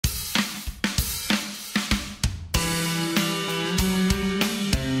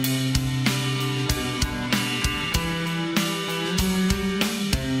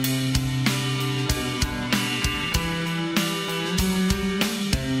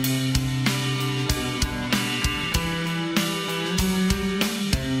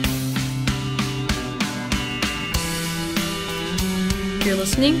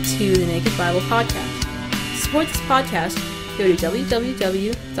listening to the Naked Bible Podcast. To support this podcast, go to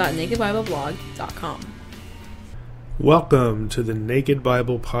www.nakedbibleblog.com. Welcome to the Naked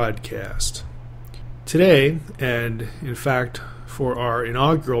Bible Podcast. Today, and in fact for our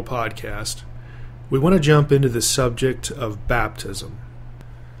inaugural podcast, we want to jump into the subject of baptism.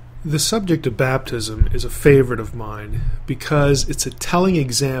 The subject of baptism is a favorite of mine because it's a telling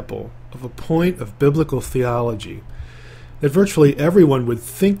example of a point of biblical theology that virtually everyone would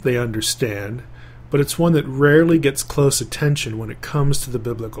think they understand, but it's one that rarely gets close attention when it comes to the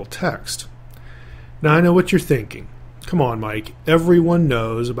biblical text. Now I know what you're thinking. Come on, Mike, everyone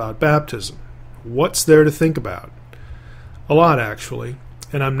knows about baptism. What's there to think about? A lot, actually,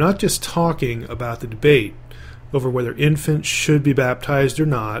 and I'm not just talking about the debate over whether infants should be baptized or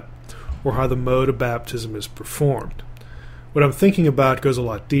not, or how the mode of baptism is performed. What I'm thinking about goes a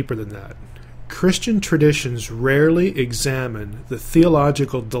lot deeper than that. Christian traditions rarely examine the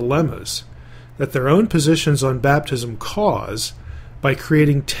theological dilemmas that their own positions on baptism cause by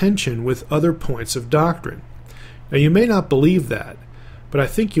creating tension with other points of doctrine. Now, you may not believe that, but I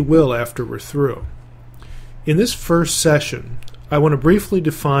think you will after we're through. In this first session, I want to briefly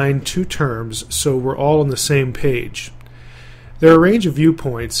define two terms so we're all on the same page. There are a range of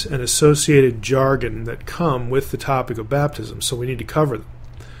viewpoints and associated jargon that come with the topic of baptism, so we need to cover them.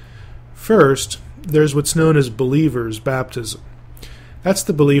 First, there's what's known as believer's baptism. That's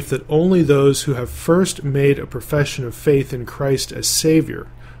the belief that only those who have first made a profession of faith in Christ as Savior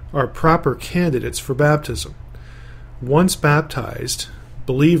are proper candidates for baptism. Once baptized,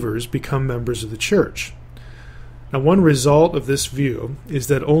 believers become members of the church. Now, one result of this view is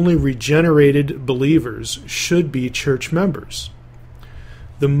that only regenerated believers should be church members.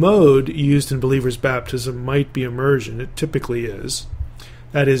 The mode used in believers' baptism might be immersion. It typically is.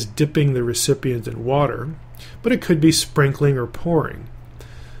 That is, dipping the recipient in water, but it could be sprinkling or pouring.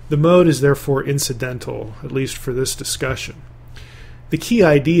 The mode is therefore incidental, at least for this discussion. The key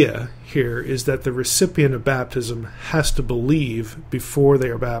idea here is that the recipient of baptism has to believe before they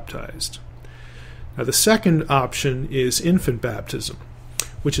are baptized. Now, the second option is infant baptism,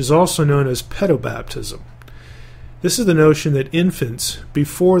 which is also known as pedobaptism. This is the notion that infants,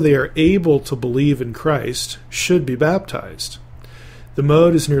 before they are able to believe in Christ, should be baptized. The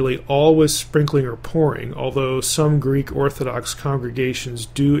mode is nearly always sprinkling or pouring, although some Greek Orthodox congregations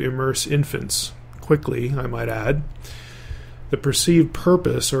do immerse infants, quickly, I might add. The perceived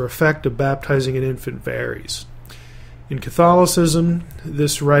purpose or effect of baptizing an infant varies. In Catholicism,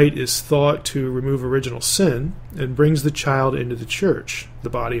 this rite is thought to remove original sin and brings the child into the church, the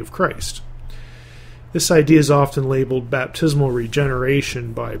body of Christ. This idea is often labeled baptismal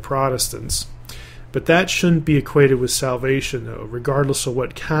regeneration by Protestants, but that shouldn't be equated with salvation, though, regardless of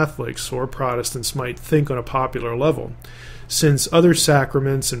what Catholics or Protestants might think on a popular level, since other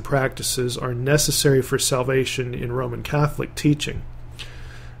sacraments and practices are necessary for salvation in Roman Catholic teaching.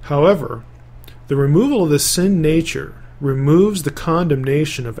 However, the removal of the sin nature removes the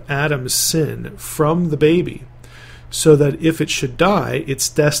condemnation of Adam's sin from the baby, so that if it should die, its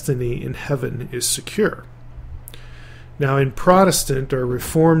destiny in heaven is secure. Now, in Protestant or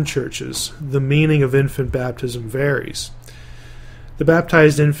Reformed churches, the meaning of infant baptism varies. The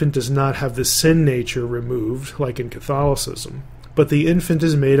baptized infant does not have the sin nature removed, like in Catholicism, but the infant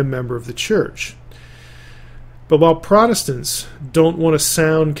is made a member of the church. But while Protestants don't want to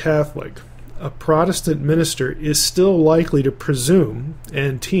sound Catholic, a Protestant minister is still likely to presume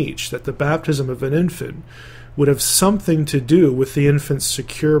and teach that the baptism of an infant would have something to do with the infant's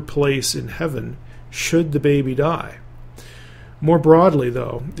secure place in heaven should the baby die. More broadly,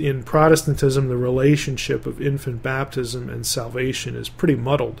 though, in Protestantism, the relationship of infant baptism and salvation is pretty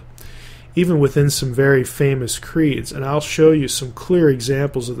muddled, even within some very famous creeds, and I'll show you some clear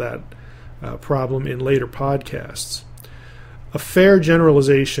examples of that problem in later podcasts. A fair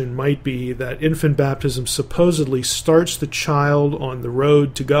generalization might be that infant baptism supposedly starts the child on the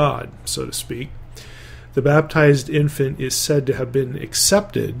road to God, so to speak. The baptized infant is said to have been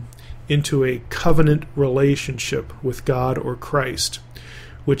accepted into a covenant relationship with God or Christ,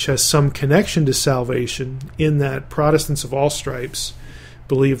 which has some connection to salvation in that Protestants of all stripes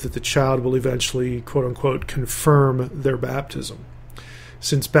believe that the child will eventually, quote-unquote, confirm their baptism,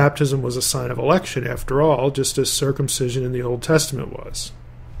 since baptism was a sign of election, after all, just as circumcision in the Old Testament was,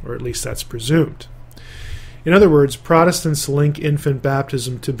 or at least that's presumed. In other words, Protestants link infant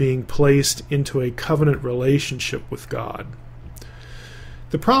baptism to being placed into a covenant relationship with God.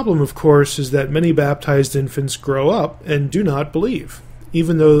 The problem, of course, is that many baptized infants grow up and do not believe,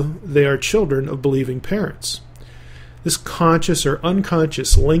 even though they are children of believing parents. This conscious or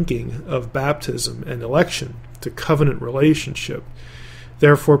unconscious linking of baptism and election to covenant relationship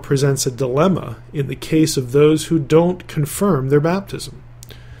therefore presents a dilemma in the case of those who don't confirm their baptism.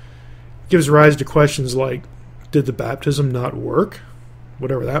 It gives rise to questions like, did the baptism not work?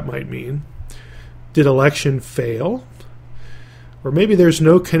 Whatever that might mean. Did election fail? Or maybe there's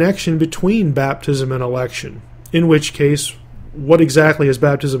no connection between baptism and election, in which case, what exactly is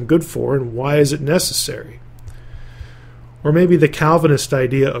baptism good for and why is it necessary? Or maybe the Calvinist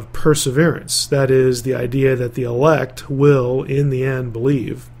idea of perseverance, that is, the idea that the elect will, in the end,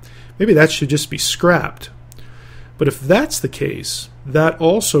 believe. Maybe that should just be scrapped. But if that's the case, that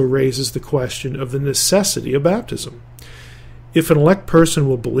also raises the question of the necessity of baptism. If an elect person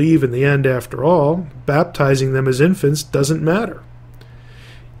will believe in the end after all, baptizing them as infants doesn't matter.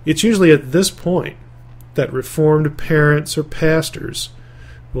 It's usually at this point that Reformed parents or pastors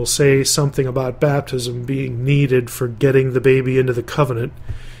will say something about baptism being needed for getting the baby into the covenant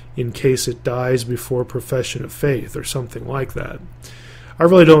in case it dies before profession of faith or something like that. I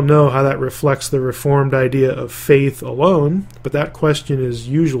really don't know how that reflects the Reformed idea of faith alone, but that question is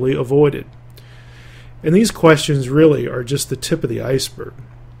usually avoided. And these questions really are just the tip of the iceberg.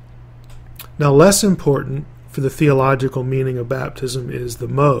 Now, less important for the theological meaning of baptism is the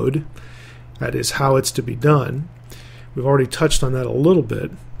mode, that is, how it's to be done. We've already touched on that a little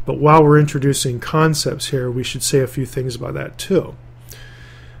bit, but while we're introducing concepts here, we should say a few things about that too.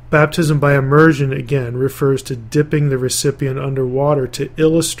 Baptism by immersion, again, refers to dipping the recipient under water to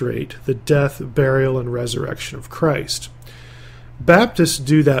illustrate the death, burial, and resurrection of Christ. Baptists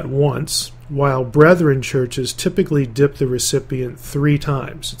do that once, while Brethren churches typically dip the recipient 3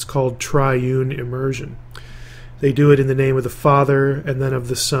 times. It's called triune immersion. They do it in the name of the Father, and then of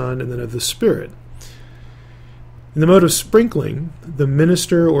the Son, and then of the Spirit. In the mode of sprinkling, the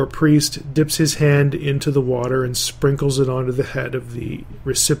minister or priest dips his hand into the water and sprinkles it onto the head of the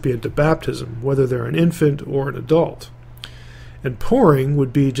recipient of baptism, whether they're an infant or an adult. And pouring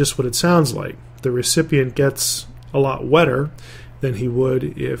would be just what it sounds like. The recipient gets a lot wetter than he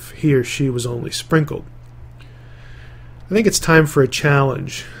would if he or she was only sprinkled. I think it's time for a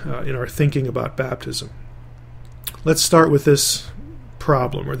challenge in our thinking about baptism. Let's start with this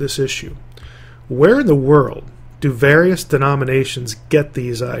problem or this issue. Where in the world do various denominations get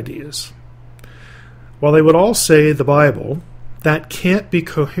these ideas? While they would all say the Bible, that can't be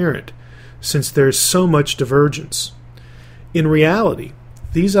coherent since there's so much divergence. In reality,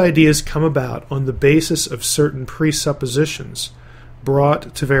 these ideas come about on the basis of certain presuppositions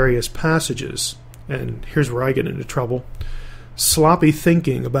brought to various passages, and here's where I get into trouble, sloppy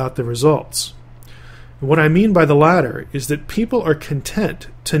thinking about the results. What I mean by the latter is that people are content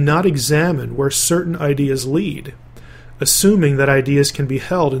to not examine where certain ideas lead, assuming that ideas can be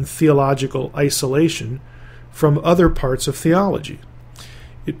held in theological isolation from other parts of theology.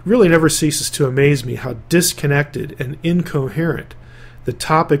 It really never ceases to amaze me how disconnected and incoherent the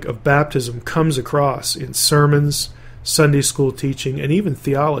topic of baptism comes across in sermons, Sunday school teaching, and even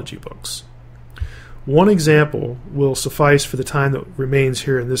theology books. One example will suffice for the time that remains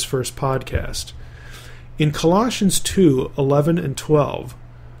here in this first podcast. In Colossians 2:11 and 12,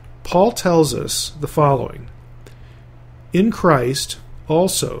 Paul tells us the following: In Christ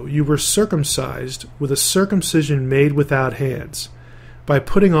also you were circumcised with a circumcision made without hands, by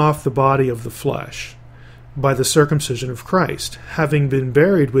putting off the body of the flesh, by the circumcision of Christ, having been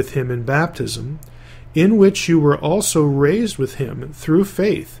buried with him in baptism, in which you were also raised with him through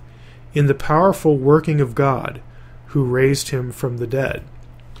faith in the powerful working of God, who raised him from the dead.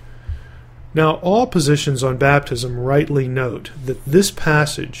 Now, all positions on baptism rightly note that this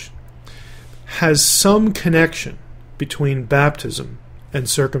passage has some connection between baptism and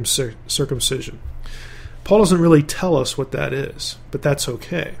circumcision. Paul doesn't really tell us what that is, but that's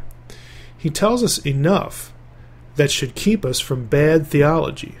okay. He tells us enough that should keep us from bad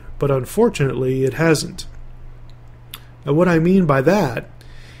theology, but unfortunately it hasn't. Now, what I mean by that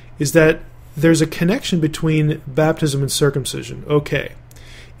is that there's a connection between baptism and circumcision. Okay.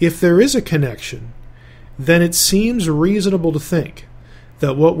 If there is a connection, then it seems reasonable to think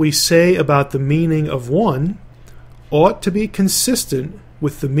that what we say about the meaning of one ought to be consistent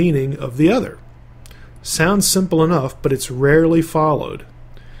with the meaning of the other. Sounds simple enough, but it's rarely followed.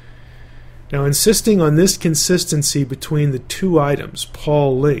 Now, insisting on this consistency between the two items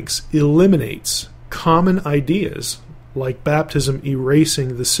Paul links eliminates common ideas like baptism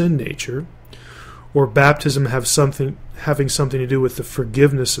erasing the sin nature, or baptism having something to do with the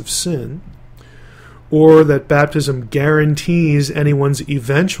forgiveness of sin, or that baptism guarantees anyone's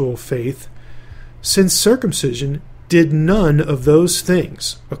eventual faith, since circumcision did none of those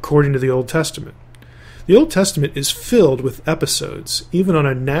things, according to the Old Testament. The Old Testament is filled with episodes, even on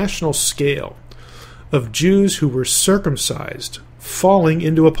a national scale, of Jews who were circumcised falling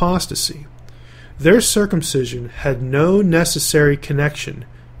into apostasy. Their circumcision had no necessary connection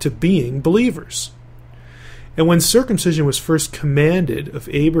to being believers. And when circumcision was first commanded of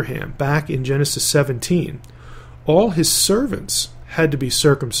Abraham back in Genesis 17, all his servants had to be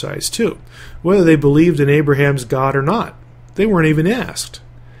circumcised too, whether they believed in Abraham's God or not. They weren't even asked.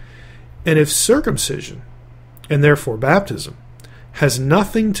 And if circumcision, and therefore baptism, has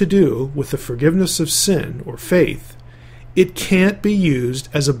nothing to do with the forgiveness of sin or faith, it can't be used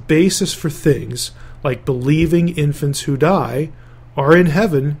as a basis for things like believing infants who die are in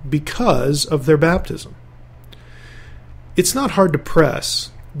heaven because of their baptism. It's not hard to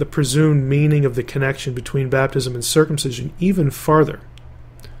press the presumed meaning of the connection between baptism and circumcision even farther.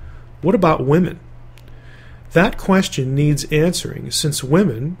 What about women? That question needs answering since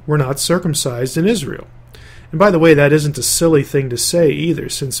women were not circumcised in Israel. And by the way, that isn't a silly thing to say either,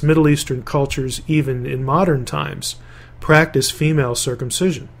 since Middle Eastern cultures, even in modern times, practice female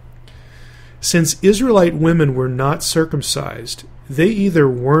circumcision. Since Israelite women were not circumcised, they either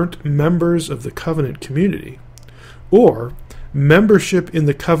weren't members of the covenant community, or membership in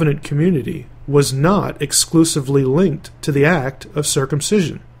the covenant community was not exclusively linked to the act of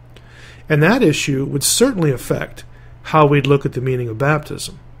circumcision. And that issue would certainly affect how we'd look at the meaning of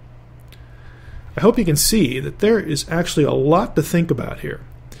baptism. I hope you can see that there is actually a lot to think about here.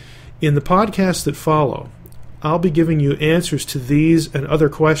 In the podcasts that follow, I'll be giving you answers to these and other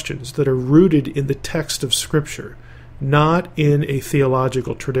questions that are rooted in the text of Scripture, not in a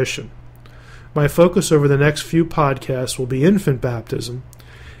theological tradition. My focus over the next few podcasts will be infant baptism,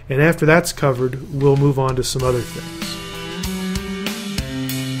 and after that's covered, we'll move on to some other things.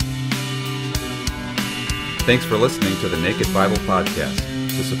 Thanks for listening to the Naked Bible Podcast.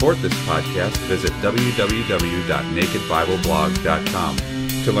 To support this podcast, visit www.nakedbibleblog.com.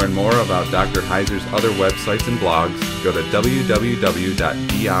 To learn more about Dr. Heiser's other websites and blogs, go to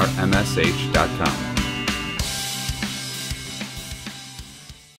www.drmsh.com.